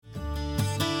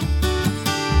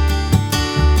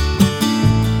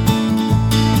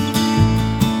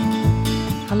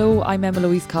Hello, I'm Emma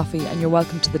Louise Coffey and you're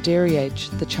welcome to the Dairy Edge,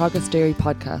 the Teagasc Dairy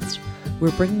podcast. We're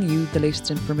bringing you the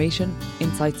latest information,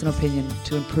 insights and opinion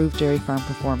to improve dairy farm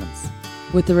performance.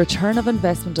 With the return of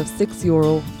investment of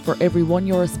 €6 for every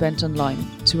 €1 spent on lime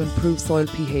to improve soil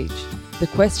pH, the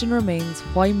question remains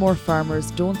why more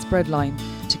farmers don't spread lime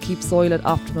to keep soil at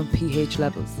optimum pH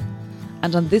levels.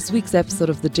 And on this week's episode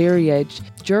of the Dairy Edge,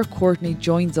 Ger Courtney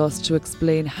joins us to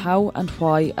explain how and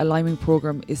why a liming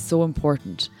programme is so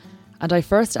important. And I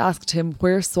first asked him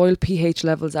where soil pH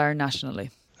levels are nationally.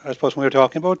 I suppose when we're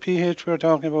talking about pH, we're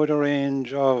talking about a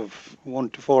range of 1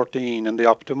 to 14, and the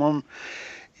optimum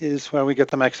is where we get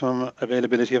the maximum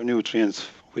availability of nutrients,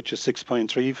 which is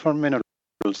 6.3 for mineral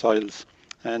soils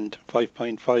and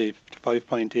 5.5 to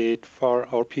 5.8 for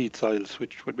our peat soils,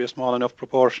 which would be a small enough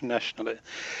proportion nationally.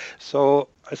 So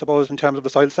I suppose in terms of the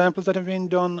soil samples that have been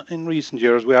done in recent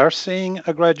years, we are seeing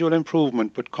a gradual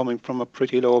improvement, but coming from a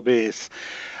pretty low base.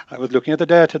 I was looking at the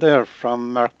data there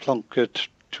from Mark Plunkett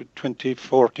to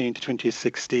 2014 to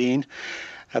 2016.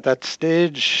 At that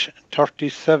stage,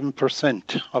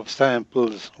 37% of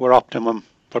samples were optimum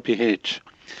for pH.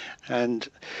 And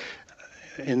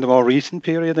in the more recent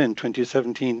period, in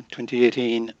 2017,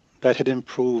 2018, that had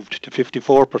improved to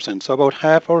 54%. So about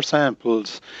half our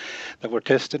samples that were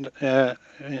tested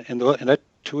in that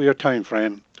 2-year time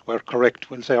frame were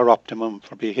correct, we'll say, our optimum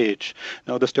for pH.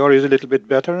 Now the story is a little bit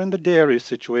better in the dairy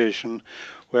situation,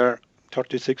 where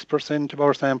 36% of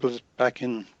our samples back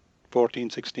in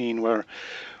 14-16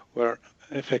 were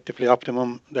effectively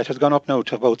optimum. That has gone up now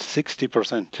to about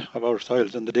 60% of our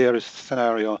soils in the dairy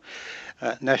scenario,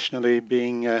 nationally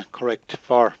being correct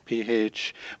for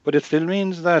pH. But it still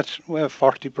means that we have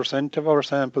 40% of our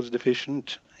samples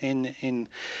deficient in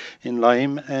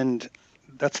lime, and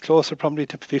that's closer probably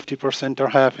to 50% or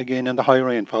half again in the high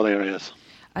rainfall areas.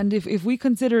 And if we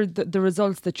consider the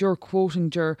results that you're quoting,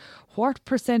 Ger, what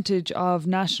percentage of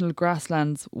national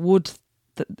grasslands would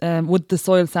the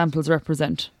soil samples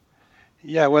represent?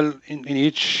 Yeah, well, in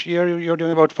each year you're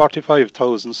doing about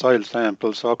 45,000 soil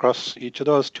samples. So across each of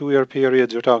those 2-year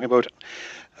periods, you're talking about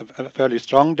a fairly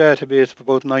strong database of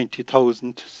about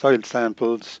 90,000 soil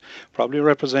samples, probably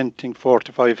representing 4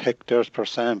 to 5 hectares per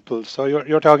sample. So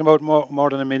you're talking about more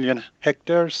than 1 million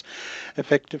hectares,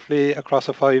 effectively across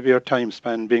a 5-year time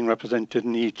span being represented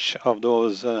in each of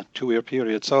those 2-year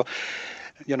periods. So,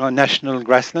 national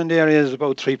grassland area is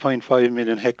about 3.5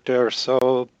 million hectares.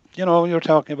 So, you're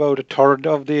talking about a third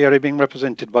of the area being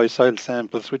represented by soil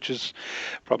samples, which is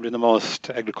probably the most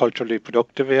agriculturally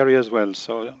productive area as well.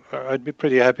 So I'd be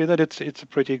pretty happy that it's a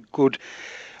pretty good,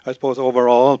 I suppose,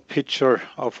 overall picture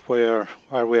of where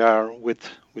we are with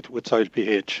soil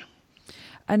pH.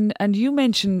 And you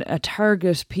mentioned a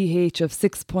target pH of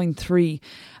 6.3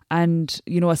 and,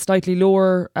 a slightly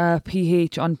lower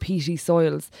pH on peaty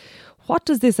soils. What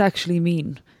does this actually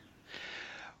mean?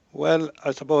 Well,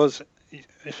 I suppose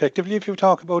effectively, if you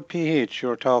talk about pH,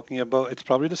 you're talking about, it's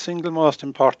probably the single most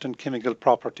important chemical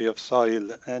property of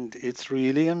soil, and it's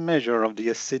really a measure of the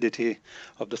acidity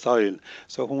of the soil.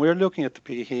 So when we're looking at the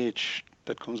pH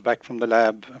that comes back from the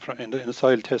lab in the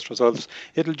soil test results,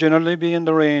 it'll generally be in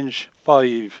the range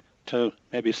 5 to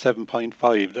maybe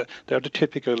 7.5. They're the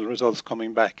typical results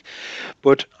coming back.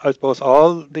 But I suppose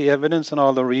all the evidence and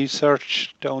all the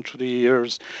research down through the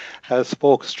years has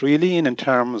focused really in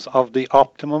terms of the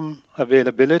optimum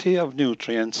availability of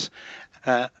nutrients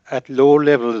at low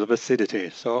levels of acidity.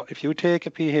 So if you take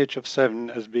a pH of 7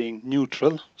 as being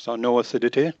neutral, so no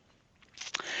acidity,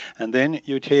 and then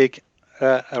you take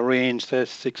a range, say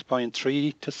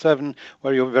 6.3 to 7,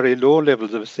 where you have very low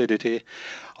levels of acidity.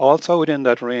 Also within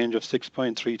that range of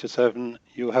 6.3 to 7,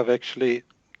 you have actually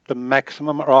the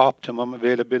maximum or optimum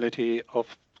availability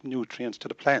of nutrients to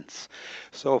the plants.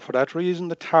 So for that reason,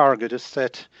 the target is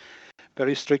set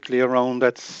very strictly around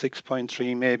that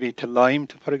 6.3, maybe to lime,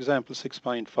 to, for example,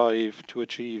 6.5 to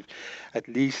achieve at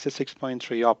least a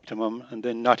 6.3 optimum, and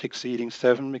then not exceeding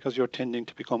 7 because you're tending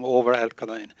to become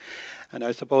over-alkaline. And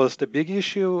I suppose the big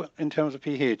issue in terms of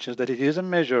pH is that it is a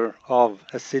measure of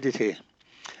acidity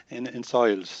in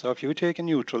soils. So if you take a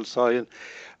neutral soil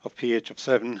of pH of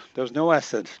 7, there's no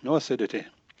acid, no acidity.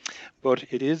 But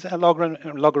it is a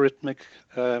logarithmic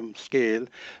scale.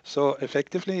 So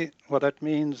effectively, what that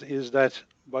means is that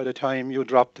by the time you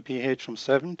drop the pH from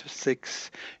 7 to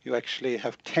 6, you actually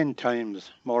have 10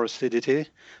 times more acidity.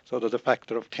 So there's a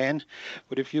factor of 10.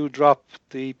 But if you drop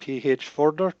the pH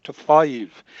further to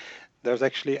 5, there's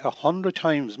actually 100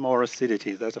 times more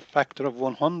acidity. There's a factor of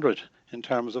 100 in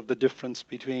terms of the difference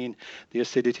between the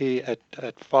acidity at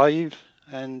 5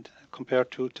 and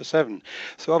compared to 7.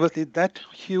 So obviously that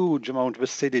huge amount of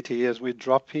acidity as we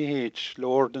drop pH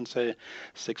lower than say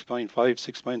 6.5,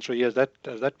 6.3, as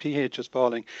that pH is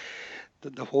falling,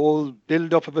 the whole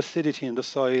build-up of acidity in the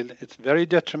soil, it's very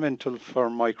detrimental for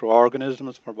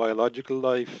microorganisms, for biological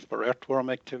life, for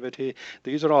earthworm activity.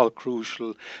 These are all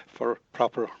crucial for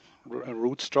proper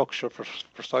root structure, for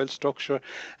soil structure,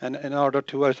 and in order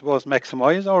to, I suppose,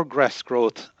 maximize our grass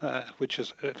growth, which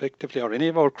is effectively, or any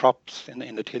of our crops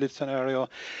in the tillage scenario,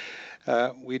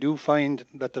 we do find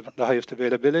that the highest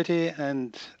availability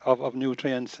and of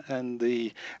nutrients and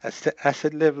the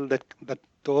acid level that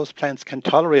those plants can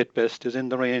tolerate best is in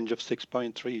the range of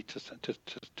 6.3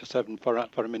 to 7 for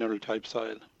a mineral type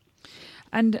soil.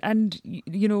 And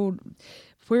you know,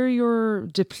 where you're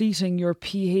depleting your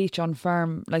pH on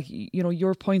farm, like, you know,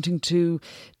 you're pointing to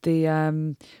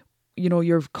the you know,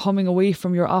 you're coming away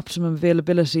from your optimum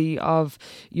availability of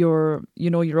your, you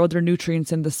know, your other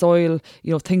nutrients in the soil.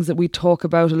 You know, things that we talk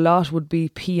about a lot would be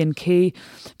P and K,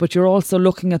 but you're also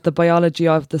looking at the biology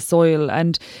of the soil.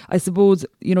 And I suppose,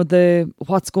 you know,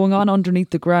 what's going on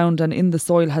underneath the ground and in the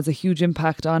soil has a huge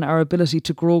impact on our ability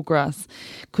to grow grass.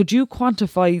 Could you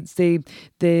quantify, say,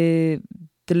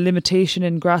 the limitation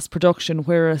in grass production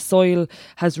where a soil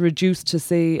has reduced to,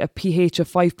 say, a pH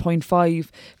of 5.5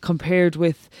 compared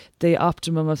with the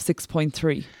optimum of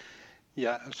 6.3?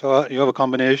 Yeah, so you have a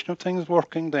combination of things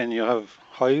working. Then you have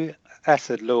high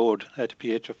acid load at a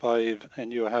pH of 5,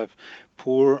 and you have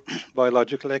poor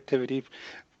biological activity,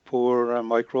 poor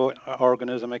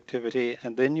microorganism activity,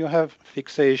 and then you have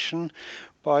fixation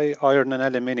by iron and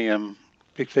aluminium,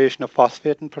 fixation of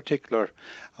phosphate in particular,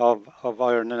 of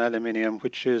iron and aluminium,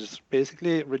 which is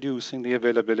basically reducing the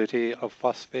availability of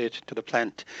phosphate to the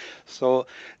plant. So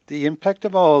the impact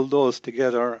of all those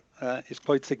together is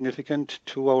quite significant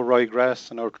to our ryegrass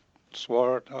and our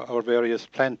sward, our various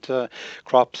plant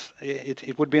crops.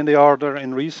 It would be in the order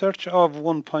in research of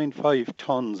 1.5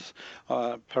 tons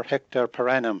per hectare per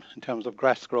annum in terms of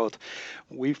grass growth.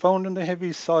 We found in the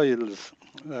heavy soils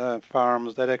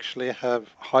farms that actually have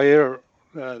higher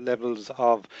levels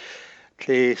of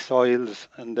clay soils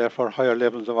and therefore higher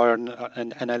levels of iron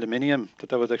and aluminium, that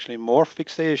there was actually more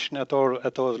fixation at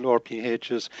those lower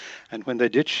pHs. And when they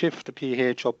did shift the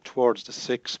pH up towards the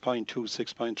 6.2,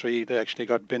 6.3, they actually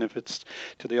got benefits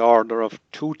to the order of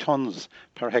 2 tons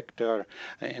per hectare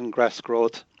in grass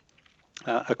growth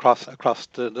across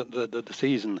the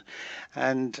season.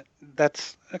 And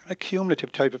that's a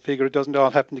cumulative type of figure. It doesn't all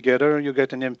happen together. You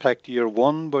get an impact year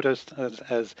 1, but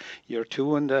as year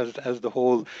 2 and as the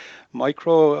whole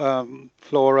micro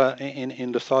flora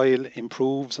in the soil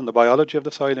improves and the biology of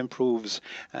the soil improves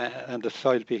and the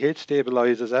soil pH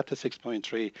stabilizes at the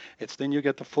 6.3, it's then you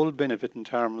get the full benefit in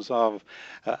terms of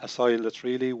a soil that's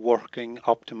really working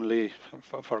optimally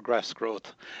for grass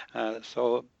growth.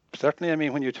 So certainly, I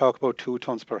mean, when you talk about 2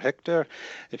 tons per hectare,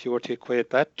 if you were to equate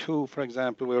that to, for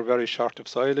example, we were very short of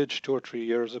silage 2 or 3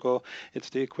 years ago, it's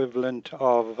the equivalent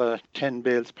of 10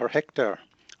 bales per hectare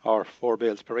or 4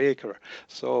 bales per acre.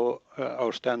 So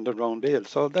our standard round bale.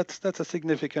 So that's a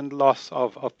significant loss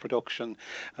of production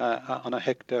on a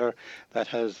hectare that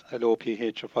has a low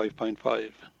pH of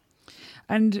 5.5.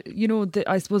 And, you know,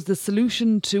 I suppose the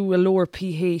solution to a lower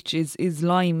pH is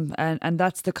lime, and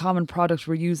that's the common product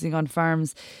we're using on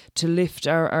farms to lift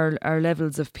our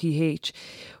levels of pH.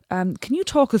 Can you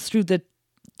talk us through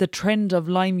the trend of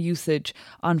lime usage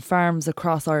on farms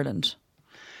across Ireland?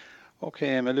 Okay,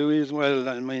 Emma Louise, well,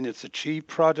 I mean, it's a cheap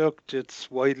product, it's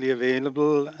widely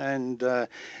available, and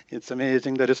it's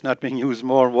amazing that it's not being used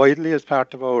more widely as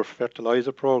part of our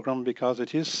fertilizer program, because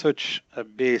it is such a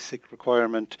basic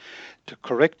requirement to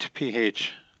correct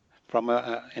pH.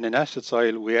 In an acid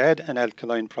soil, we add an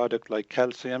alkaline product like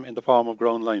calcium in the form of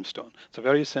ground limestone. It's a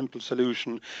very simple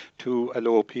solution to a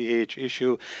low pH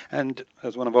issue, and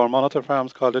as one of our monitor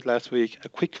farms called it last week, a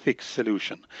quick fix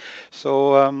solution.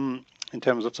 So in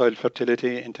terms of soil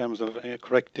fertility, in terms of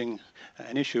correcting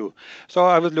an issue. So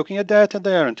I was looking at data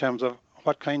there in terms of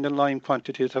what kind of lime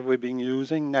quantities have we been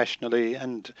using nationally,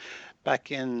 and back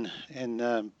in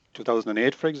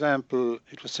 2008, for example,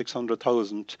 it was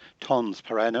 600,000 tons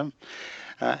per annum.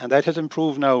 And that has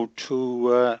improved now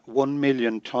to 1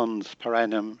 million tons per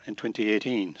annum in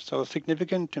 2018. So a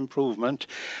significant improvement,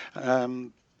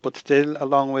 but still a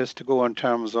long ways to go in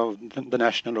terms of the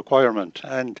national requirement.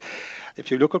 And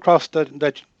if you look across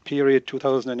that period,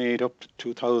 2008 up to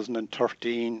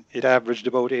 2013, it averaged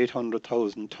about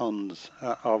 800,000 tons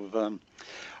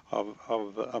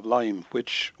of lime,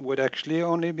 which would actually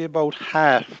only be about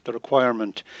half the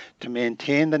requirement to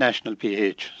maintain the national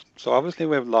pH. So obviously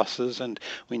we have losses and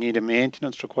we need a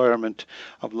maintenance requirement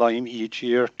of lime each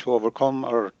year to overcome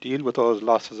or deal with those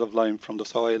losses of lime from the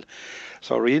soil.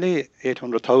 So really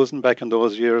 800,000 back in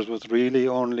those years was really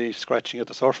only scratching at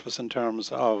the surface in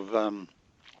terms of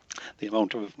the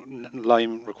amount of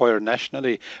lime required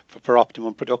nationally for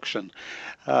optimum production.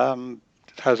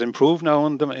 It has improved now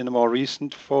in the more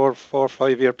recent 4 or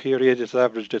 5 year period. It's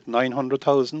averaged at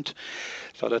 900,000.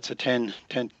 So that's a 10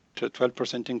 to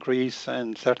 12% increase.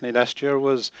 And certainly last year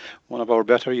was one of our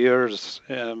better years.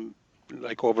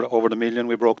 Like over the million,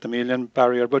 we broke the million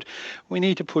barrier, but we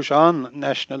need to push on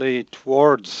nationally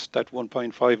towards that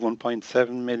 1.5, 1.7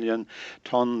 million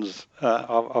tons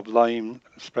of lime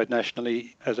spread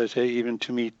nationally, as I say, even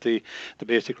to meet the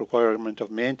basic requirement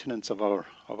of maintenance of our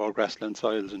grassland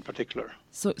soils in particular.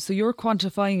 So you're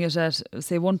quantifying it at,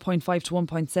 say, 1.5 to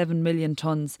 1.7 million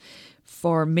tons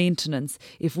for maintenance.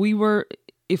 If we were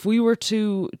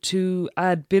to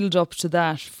add build up to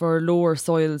that for lower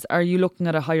soils, are you looking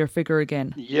at a higher figure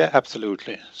again? Yeah,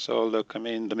 absolutely. So look, I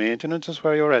mean, the maintenance is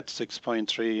where you're at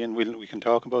 6.3, and we can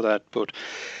talk about that, but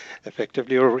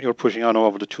effectively you're pushing on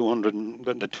over the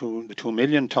 2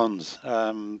 million tons.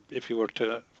 If you were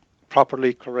to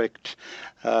properly correct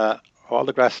all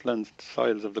the grassland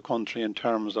soils of the country in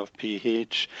terms of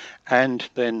pH, and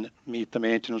then meet the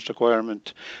maintenance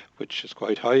requirement, which is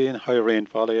quite high in high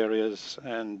rainfall areas.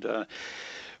 And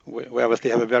we obviously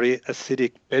have a very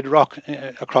acidic bedrock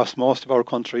across most of our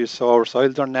country, so our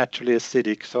soils are naturally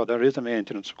acidic, so there is a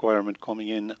maintenance requirement coming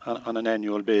in on an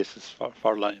annual basis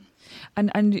for lime.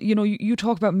 And you know, you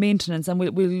talk about maintenance, and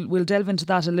we'll delve into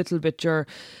that a little bit, Ger.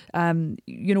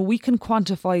 You know, we can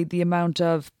quantify the amount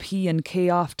of P and K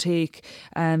offtake.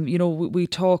 You know, we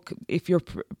talk if you're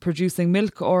producing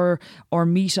milk or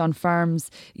meat on farms.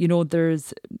 You know,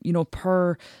 there's, you know,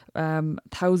 per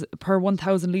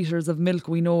 1,000 litres of milk,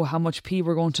 we know how much P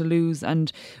we're going to lose.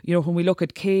 And you know, when we look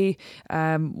at K,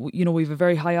 you know, we have a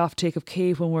very high offtake of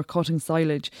K when we're cutting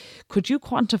silage. Could you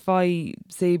quantify,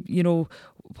 say, you know,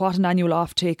 what an annual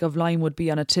offtake of lime would be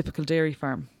on a typical dairy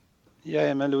farm? Yeah,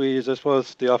 Emma Louise, I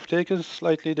suppose the offtake is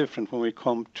slightly different when we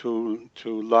come to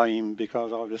lime,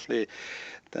 because obviously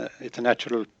it's a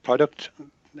natural product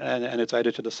and it's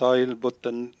added to the soil, but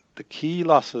then the key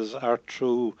losses are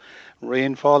through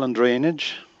rainfall and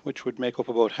drainage, which would make up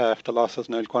about half the losses,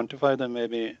 and I'll quantify them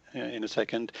maybe in a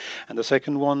second. And the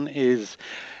second one is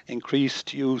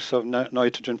increased use of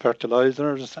nitrogen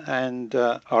fertilizers and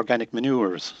organic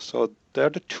manures. So they're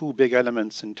the two big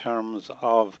elements in terms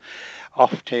of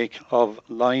offtake of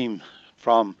lime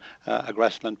from a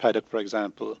grassland paddock, for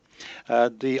example.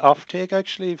 The offtake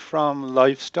actually from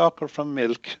livestock or from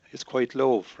milk is quite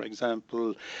low. For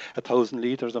example, 1,000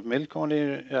 litres of milk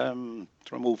only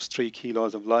removes 3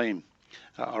 kilos of lime.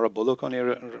 Or a bullock only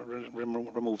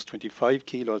removes 25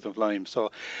 kilos of lime.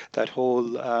 So that whole,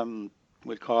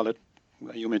 we'll call it,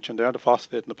 you mentioned there, the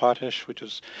phosphate and the potash, which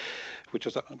is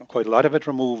quite a lot of it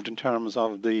removed in terms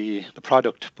of the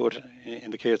product. But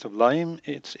in the case of lime,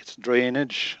 it's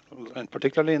drainage, and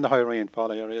particularly in the high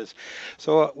rainfall areas.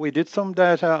 So we did some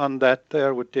data on that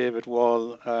there with David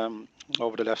Wall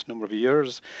over the last number of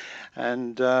years.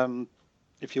 And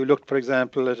if you looked, for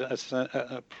example, at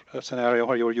a scenario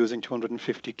where you were using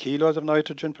 250 kilos of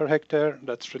nitrogen per hectare,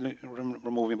 that's really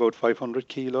removing about 500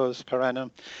 kilos per annum.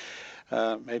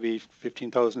 Maybe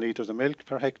 15,000 litres of milk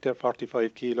per hectare,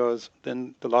 45 kilos.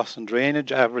 Then the loss in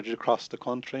drainage average across the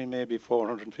country, maybe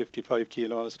 455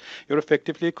 kilos. You're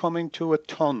effectively coming to a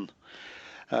tonne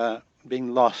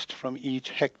being lost from each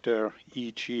hectare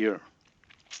each year.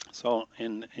 So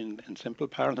in simple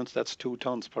parlance, that's 2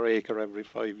 tonnes per acre every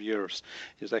 5 years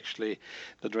is actually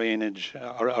the drainage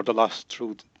or the loss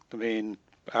through the main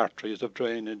arteries of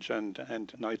drainage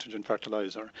and nitrogen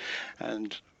fertilizer.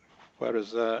 And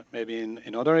whereas maybe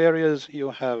in other areas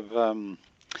you have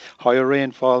higher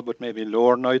rainfall but maybe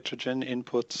lower nitrogen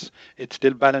inputs, it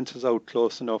still balances out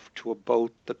close enough to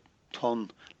about the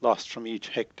tonne lost from each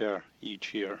hectare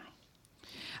each year.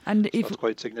 And so that's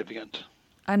quite significant.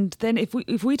 And then if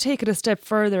we take it a step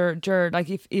further, Ger, like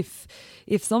if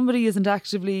somebody isn't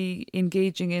actively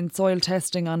engaging in soil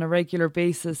testing on a regular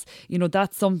basis, you know,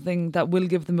 that's something that will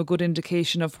give them a good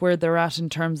indication of where they're at in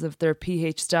terms of their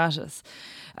pH status.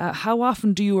 How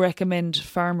often do you recommend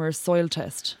farmers soil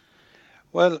test?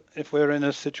 Well, if we're in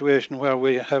a situation where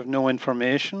we have no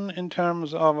information in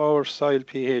terms of our soil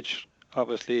pH,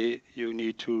 obviously you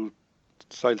need to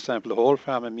soil sample the whole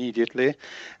farm immediately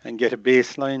and get a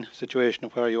baseline situation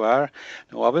of where you are.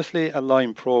 Now, obviously, a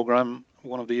lime program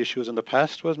one of the issues in the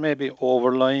past was maybe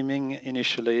overliming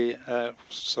initially.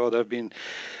 So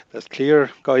there's clear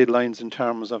guidelines in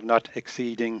terms of not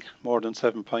exceeding more than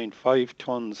 7.5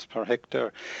 tons per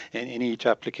hectare in each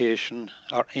application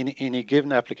or in any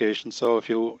given application. So if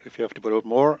you have to put out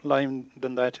more lime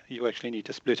than that, you actually need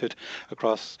to split it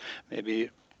across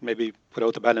maybe put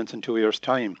out the balance in 2 years'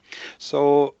 time.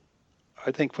 So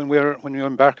I think when you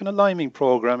embark on a liming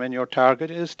program and your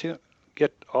target is to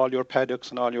get all your paddocks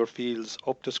and all your fields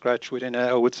up to scratch within,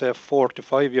 I would say, a 4 to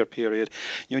 5 year period,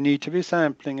 you need to be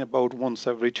sampling about once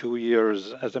every 2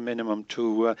 years as a minimum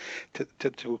to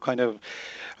kind of,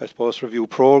 I suppose, review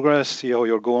progress, see how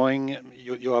you're going.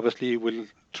 You obviously will,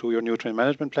 through your nutrient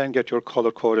management plan, get your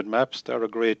color-coded maps. They're a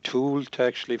great tool to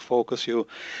actually focus you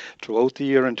throughout the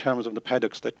year in terms of the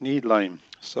paddocks that need lime.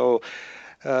 So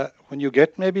when you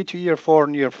get maybe to year 4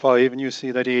 and year 5 and you see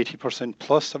that 80%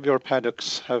 plus of your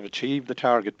paddocks have achieved the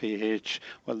target pH,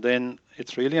 well then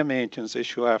it's really a maintenance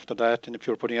issue after that. And if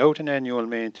you're putting out an annual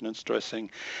maintenance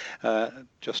dressing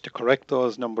just to correct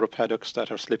those number of paddocks that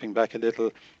are slipping back a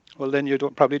little, well then you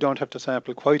probably don't have to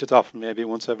sample quite as often, maybe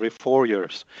once every 4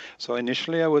 years. So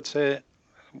initially I would say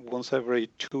once every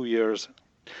 2 years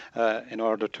in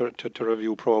order to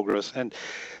review progress. And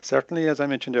certainly, as I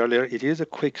mentioned earlier, it is a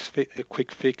quick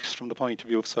fix from the point of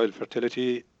view of soil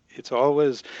fertility. It's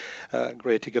always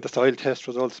great to get the soil test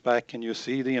results back and you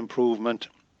see the improvement.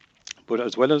 But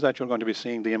as well as that, you're going to be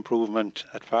seeing the improvement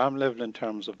at farm level in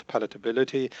terms of the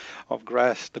palatability of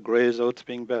grass, the graze outs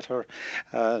being better,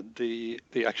 the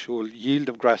actual yield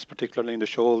of grass, particularly in the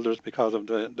shoulders because of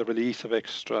the release of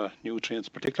extra nutrients,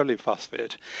 particularly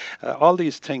phosphate. All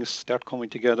these things start coming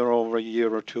together over a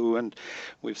year or two, and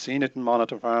we've seen it in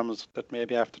monitor farms that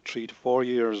maybe after 3 to 4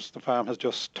 years, the farm has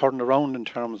just turned around in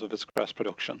terms of its grass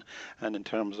production and in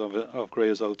terms of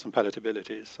graze outs and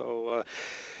palatability. So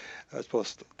I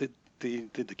suppose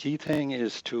the key thing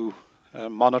is to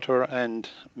monitor and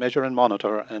measure and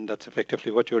monitor, and that's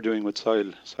effectively what you're doing with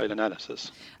soil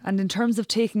analysis. And in terms of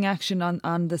taking action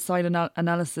on the soil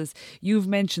analysis, you've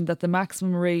mentioned that the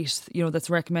maximum rate, that's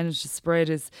recommended to spread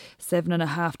is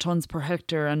 7.5 tonnes per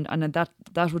hectare, and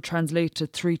that would translate to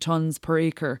 3 tonnes per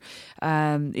acre,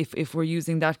 if we're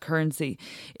using that currency.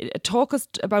 Talk to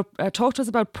us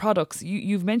about products.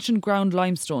 You've mentioned ground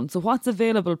limestone. So what's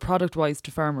available product-wise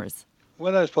to farmers?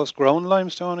 Well, I suppose ground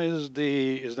limestone is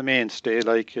the mainstay.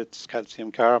 Like, it's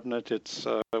calcium carbonate. It's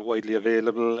widely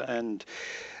available, and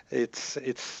it's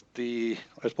the,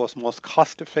 I suppose, most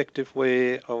cost-effective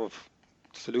way of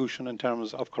solution in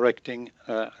terms of correcting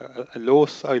a low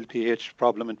soil pH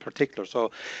problem in particular. So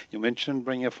you mentioned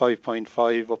bringing a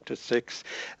 5.5 up to 6.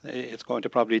 It's going to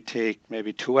probably take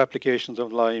maybe 2 applications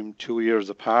of lime 2 years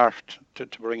apart to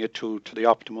bring it to the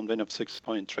optimum then of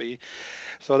 6.3.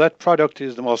 So that product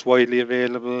is the most widely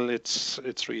available. It's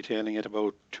retailing at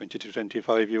about 20 to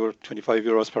 25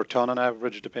 euros per ton on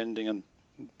average, depending on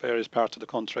various parts of the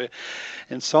country.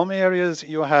 In some areas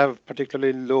you have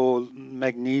particularly low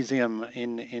magnesium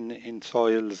in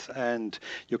soils, and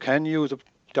you can use a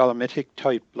dolomitic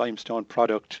type limestone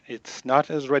product. It's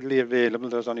not as readily available.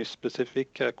 There's only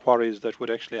specific quarries that would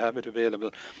actually have it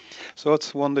available. So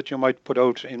it's one that you might put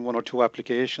out in 1 or 2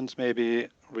 applications, maybe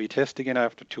retest again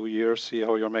after 2 years, see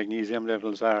how your magnesium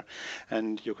levels are,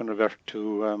 and you can revert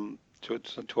to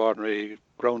ordinary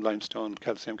ground limestone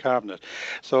calcium carbonate.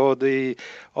 So the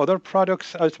other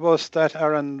products, I suppose, that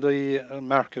are on the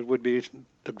market would be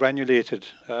the granulated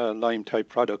lime type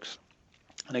products.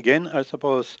 And again, I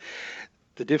suppose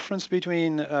the difference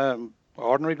between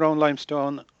ordinary ground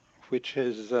limestone, which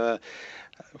has a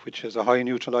high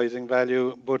neutralizing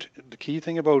value, but the key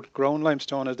thing about ground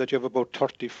limestone is that you have about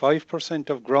 35%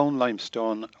 of ground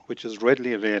limestone which is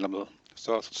readily available.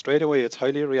 So straight away it's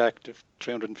highly reactive.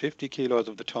 350 kilos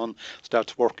of the ton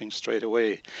starts working straight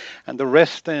away, and the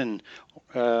rest then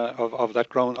of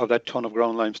that ton of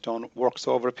ground limestone works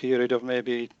over a period of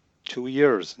maybe 2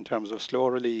 years in terms of slow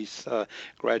release,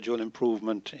 gradual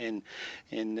improvement in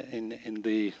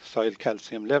the soil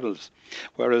calcium levels.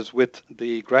 Whereas with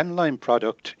the GranLime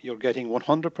product, you're getting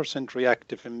 100%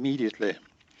 reactive immediately.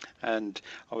 And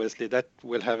obviously that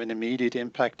will have an immediate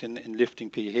impact in lifting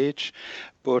pH,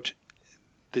 but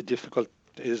the difficult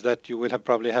is that you will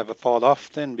probably have a fall off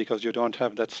then, because you don't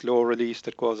have that slow release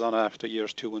that goes on after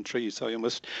years 2 and 3. So you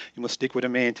must stick with a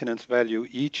maintenance value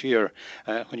each year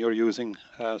when you're using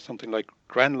something like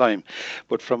GranLime.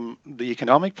 But from the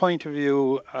economic point of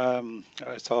view,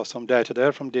 I saw some data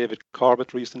there from David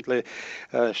Corbett recently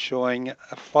showing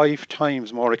a 5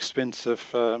 times more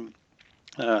expensive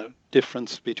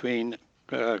difference between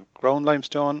ground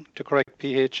limestone to correct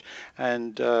pH,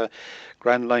 and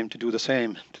Grand Lime to do the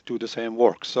same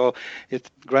work. So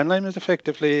Grand Lime is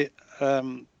effectively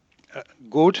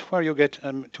good where you get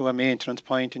to a maintenance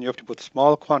point and you have to put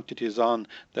small quantities on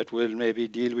that will maybe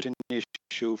deal with an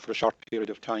issue for a short period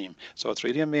of time. So it's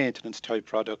really a maintenance type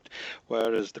product,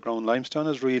 whereas the ground limestone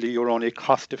is really your only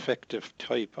cost-effective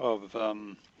type of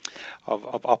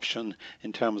option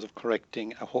in terms of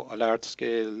correcting a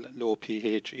large-scale low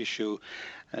pH issue,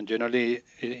 and generally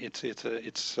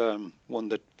it's one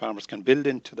that farmers can build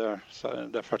into their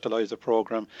fertilizer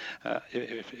program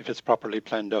if it's properly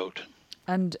planned out.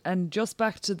 And just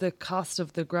back to the cost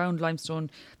of the ground limestone,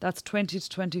 that's 20 to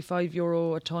 25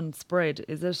 euro a tonne spread,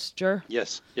 is it, Ger?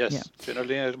 Yes. Yeah.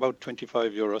 Generally at about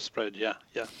 25 euro spread, yeah.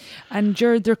 And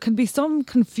Ger, there can be some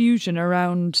confusion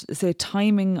around, say,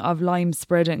 timing of lime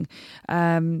spreading.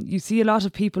 You see a lot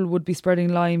of people would be spreading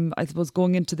lime, I suppose,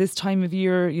 going into this time of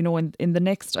year, in the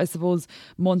next, I suppose,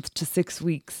 month to 6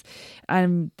 weeks.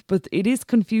 But it is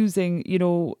confusing,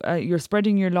 you're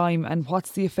spreading your lime and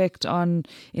what's the effect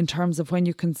in terms of when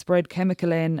you can spread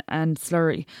chemical N and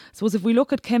slurry. I suppose if we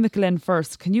look at chemical N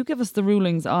first, can you give us the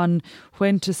rulings on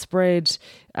when to spread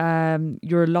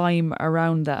your lime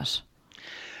around that?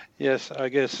 Yes, I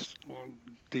guess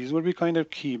these would be kind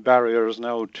of key barriers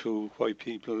now to why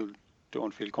people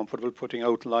don't feel comfortable putting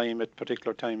out lime at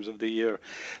particular times of the year.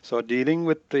 So dealing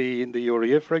with the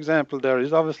urea, for example, there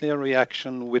is obviously a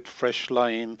reaction with fresh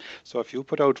lime. So if you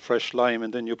put out fresh lime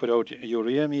and then you put out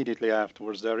urea immediately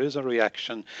afterwards, there is a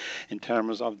reaction in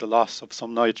terms of the loss of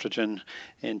some nitrogen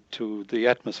into the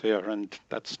atmosphere, and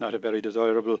that's not a very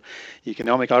desirable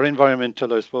economic or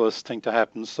environmental, I suppose, thing to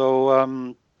happen.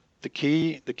 So the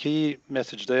key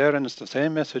message there, and it's the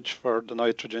same message for the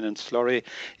nitrogen and slurry,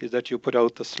 is that you put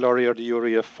out the slurry or the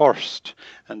urea first,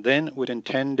 and then within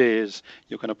 10 days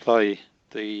you can apply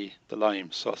the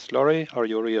lime. So slurry or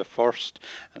urea first,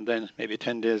 and then maybe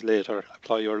 10 days later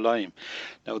apply your lime.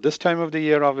 Now this time of the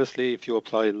year, obviously, if you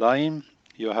apply lime,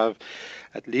 you have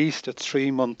at least a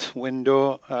 3-month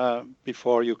window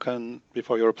before you're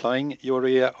applying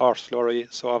urea or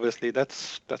slurry. So obviously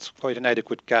that's quite an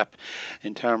adequate gap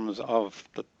in terms of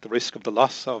the risk of the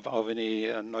loss of any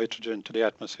nitrogen to the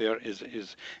atmosphere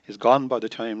is gone by the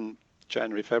time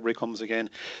January, February comes again.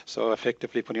 So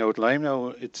effectively putting out lime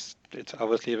now, it's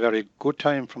obviously a very good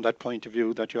time from that point of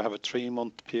view that you have a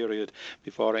 3-month period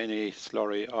before any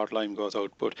slurry or lime goes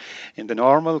out. But in the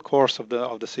normal course of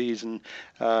the season,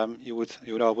 you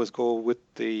would always go with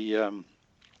the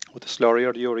slurry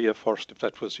or the urea first if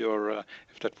that was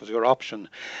your option.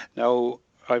 Now,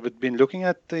 I've been looking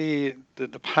at the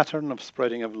pattern of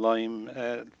spreading of lime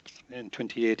in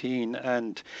 2018,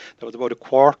 and there was about a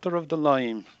quarter of the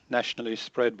lime nationally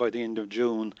spread by the end of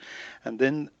June, and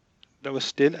then there was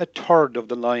still a third of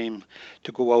the lime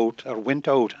to go out or went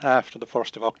out after the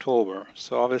 1st of October.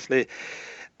 So obviously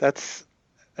that's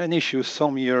an issue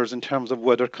some years in terms of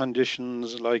weather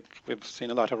conditions. Like we've seen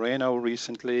a lot of rain now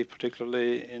recently,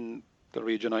 particularly in the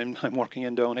region I'm working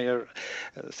in down here,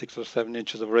 6 or 7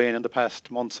 inches of rain in the past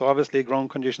month. So obviously ground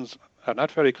conditions are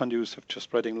not very conducive to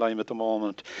spreading lime at the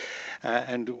moment.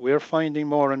 And we're finding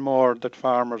more and more that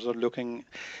farmers are looking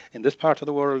in this part of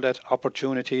the world at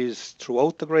opportunities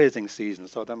throughout the grazing season.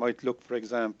 So they might look, for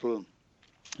example,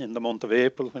 in the month of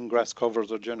April, when grass covers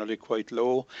are generally quite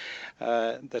low,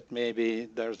 that maybe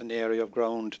there's an area of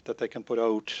ground that they can put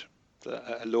out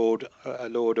a load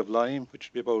of lime, which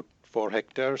would be about 4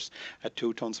 hectares at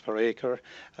 2 tons per acre.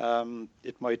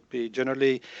 It might be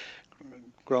generally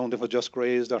ground that was just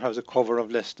grazed or has a cover of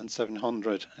less than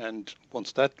 700, and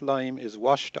once that lime is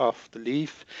washed off the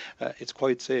leaf, it's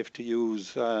quite safe to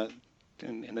use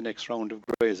in the next round of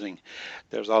grazing.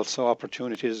 There's also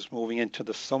opportunities moving into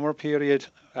the summer period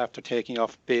after taking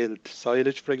off baled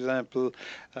silage, for example.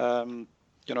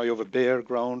 You have a bare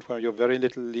ground where you have very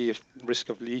little risk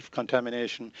of leaf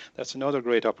contamination. That's another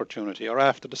great opportunity. Or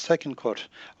after the second cut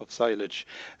of silage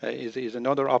is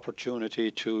another opportunity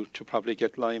to probably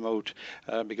get lime out,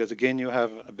 because again you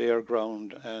have a bare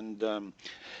ground, and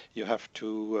you have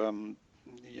to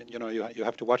you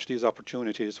have to watch these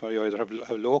opportunities where you either have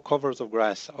low covers of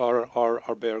grass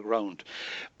or bare ground.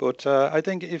 But I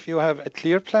think if you have a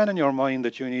clear plan in your mind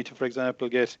that you need to, for example,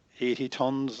 get 80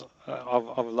 tons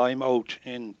of lime out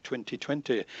in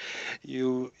 2020,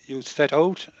 you set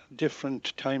out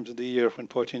different times of the year when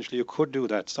potentially you could do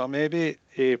that. So maybe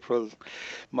April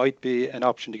might be an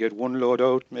option to get 1 load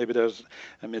out. Maybe there's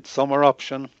a midsummer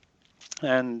option,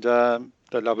 and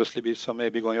there'll obviously be some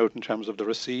maybe going out in terms of the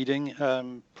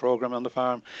reseeding program on the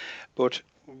farm, but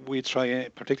we try,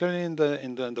 particularly in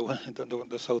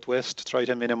the southwest, to try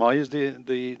to minimise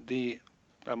the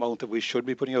amount that we should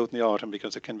be putting out in the autumn,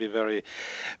 because it can be very,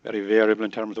 very variable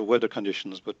in terms of weather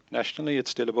conditions. But nationally,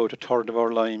 it's still about a third of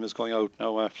our lime is going out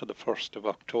now after the 1st of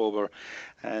October.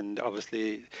 And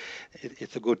obviously,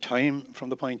 it's a good time from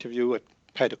the point of view at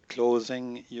paddock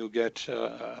closing. You get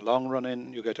a long run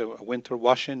in, you get a winter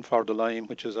wash in for the lime,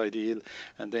 which is ideal.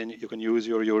 And then you can use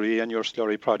your urea and your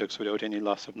slurry products without any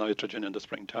loss of nitrogen in the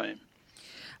springtime.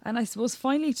 And I suppose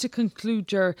finally to conclude,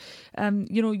 Ger,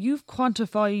 you've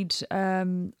quantified,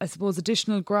 I suppose,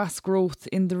 additional grass growth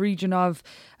in the region of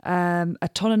 1.5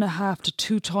 tons to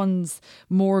 2 tons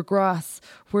more grass,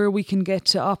 where we can get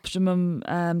to optimum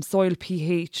soil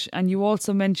pH. And you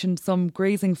also mentioned some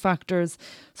grazing factors,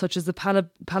 such as the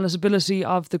palatability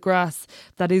of the grass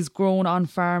that is grown on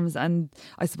farms, and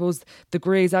I suppose the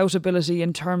graze out ability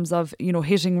in terms of,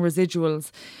 hitting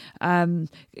residuals.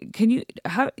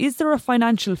 Is there a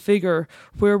financial figure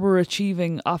where we're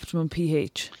achieving optimum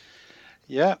pH?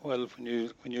 Yeah, well,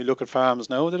 when you look at farms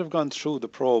now that have gone through the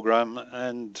program,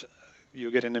 and you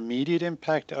get an immediate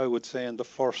impact, I would say, in the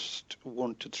first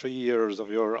 1 to 3 years of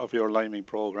your liming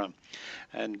program.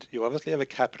 And you obviously have a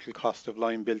capital cost of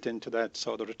lime built into that,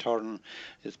 so the return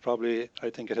is probably, I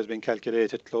think it has been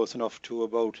calculated, close enough to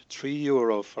about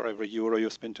 €3 for every euro you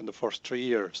spent in the first 3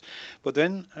 years. But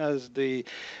then as the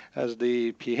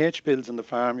pH builds in the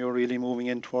farm, you're really moving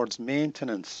in towards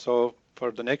maintenance. So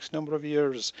for the next number of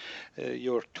years,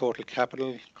 your total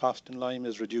capital cost in lime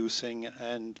is reducing,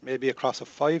 and maybe across a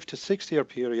 5 to 6 year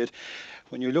period,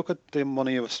 when you look at the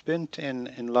money you've spent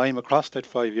in lime across that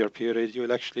 5 year period,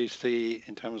 you'll actually see,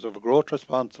 in terms of a growth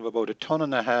response, of about 1.5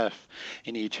 tons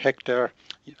in each hectare.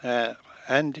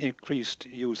 And increased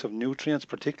use of nutrients,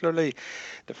 particularly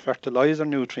the fertilizer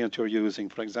nutrients you're using.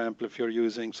 For example, if you're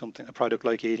using a product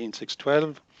like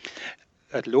 18612,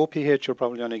 at low pH, you're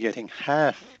probably only getting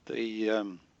half the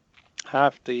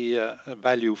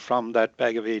value from that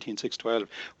bag of 18612,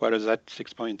 whereas at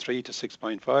 6.3 to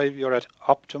 6.5, you're at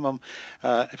optimum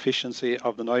efficiency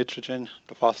of the nitrogen,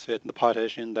 the phosphate, and the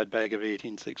potash in that bag of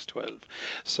 18612.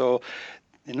 So,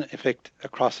 in effect,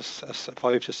 across a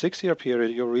 5 to 6 year period,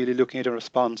 you're really looking at a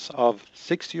response of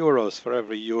 €6 for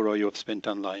every euro you've spent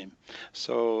on lime.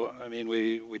 So, I mean,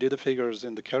 we did the figures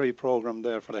in the Kerry program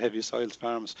there for the heavy soils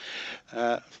farms.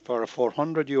 For a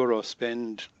 €400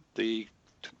 spend, the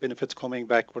benefits coming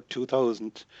back were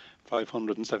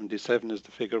 2,577 is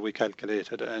the figure we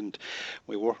calculated, and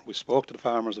we spoke to the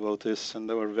farmers about this, and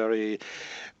they were very,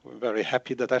 very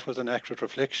happy that was an accurate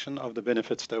reflection of the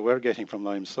benefits they were getting from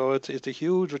lime. So it's a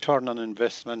huge return on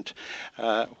investment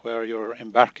where you're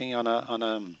embarking on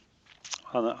a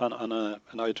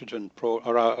nitrogen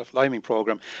or a liming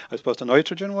program. I suppose the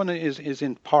nitrogen one is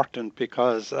important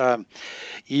because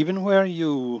even where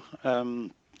you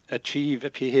achieve a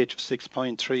pH of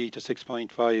 6.3 to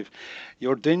 6.5,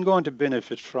 you're then going to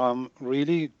benefit from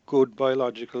really good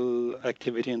biological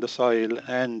activity in the soil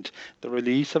and the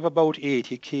release of about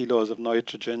 80 kilos of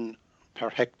nitrogen per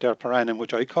hectare per annum,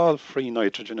 which I call free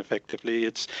nitrogen effectively.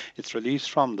 It's released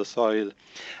from the soil,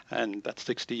 and that's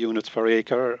 60 units per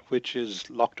acre, which is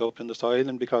locked up in the soil,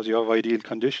 and because you have ideal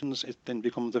conditions, it then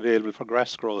becomes available for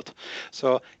grass growth.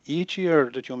 So each year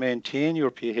that you maintain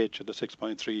your pH at the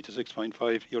 6.3 to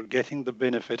 6.5, you're getting the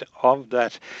benefit of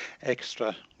that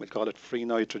extra, we'll call it free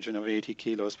nitrogen, of 80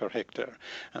 kilos per hectare.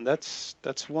 And that's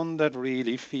one that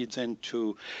really feeds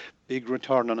into big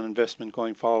return on investment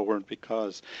going forward,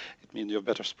 because it means you have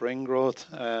better spring growth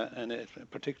and it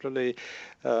particularly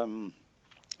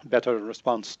better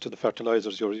response to the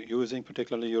fertilizers you're using,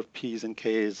 particularly your P's and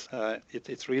K's.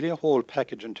 It's really a whole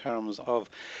package in terms of,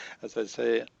 as I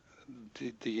say,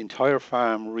 the entire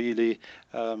farm really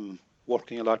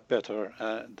working a lot better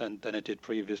than it did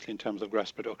previously in terms of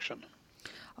grass production.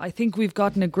 I think we've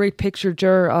gotten a great picture,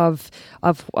 Ger, of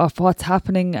what's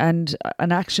happening and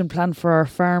an action plan for our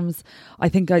farms. I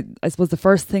think I suppose the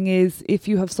first thing is, if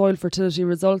you have soil fertility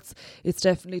results, it's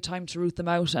definitely time to root them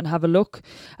out and have a look.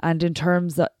 And in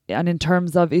terms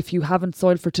of if you haven't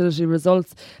soil fertility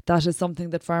results, that is something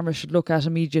that farmers should look at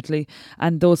immediately.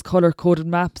 And those colour-coded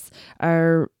maps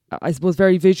are, I suppose,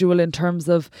 very visual in terms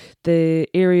of the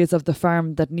areas of the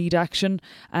farm that need action,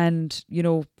 and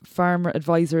farmer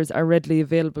advisors are readily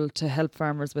available to help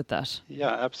farmers with that.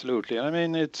 Yeah, absolutely. I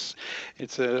mean, it's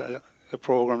a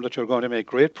program that you're going to make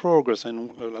great progress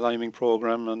in, a liming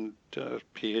program, and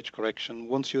pH correction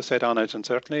once you set on it. And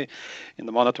certainly in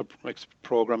the monitor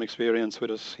program experience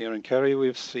with us here in Kerry,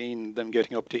 we've seen them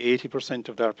getting up to 80%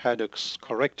 of their paddocks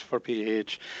correct for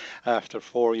pH after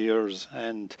 4 years.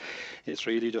 And it's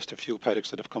really just a few paddocks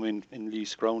that have come in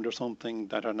lease ground or something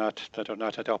that are not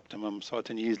at optimum. So it's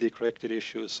an easily corrected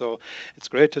issue. So it's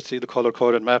great to see the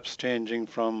colour-coded maps changing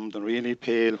from the really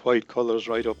pale white colours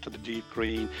right up to the deep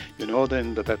green. You know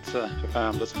then that's a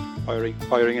farm that's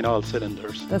firing in all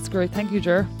cylinders. That's great. Thank you,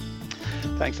 Ger.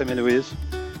 Thanks, Emily Louise.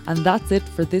 And that's it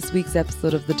for this week's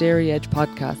episode of the Dairy Edge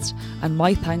podcast. And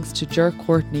my thanks to Ger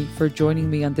Courtney for joining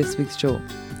me on this week's show.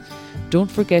 Don't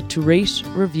forget to rate,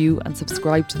 review and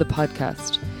subscribe to the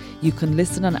podcast. You can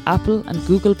listen on Apple and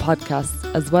Google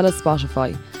Podcasts as well as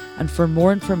Spotify. And for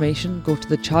more information, go to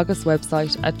the Teagasc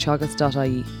website at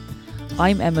teagasc.ie.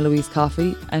 I'm Emma Louise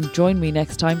Coffey, and join me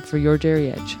next time for your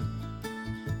Dairy Edge.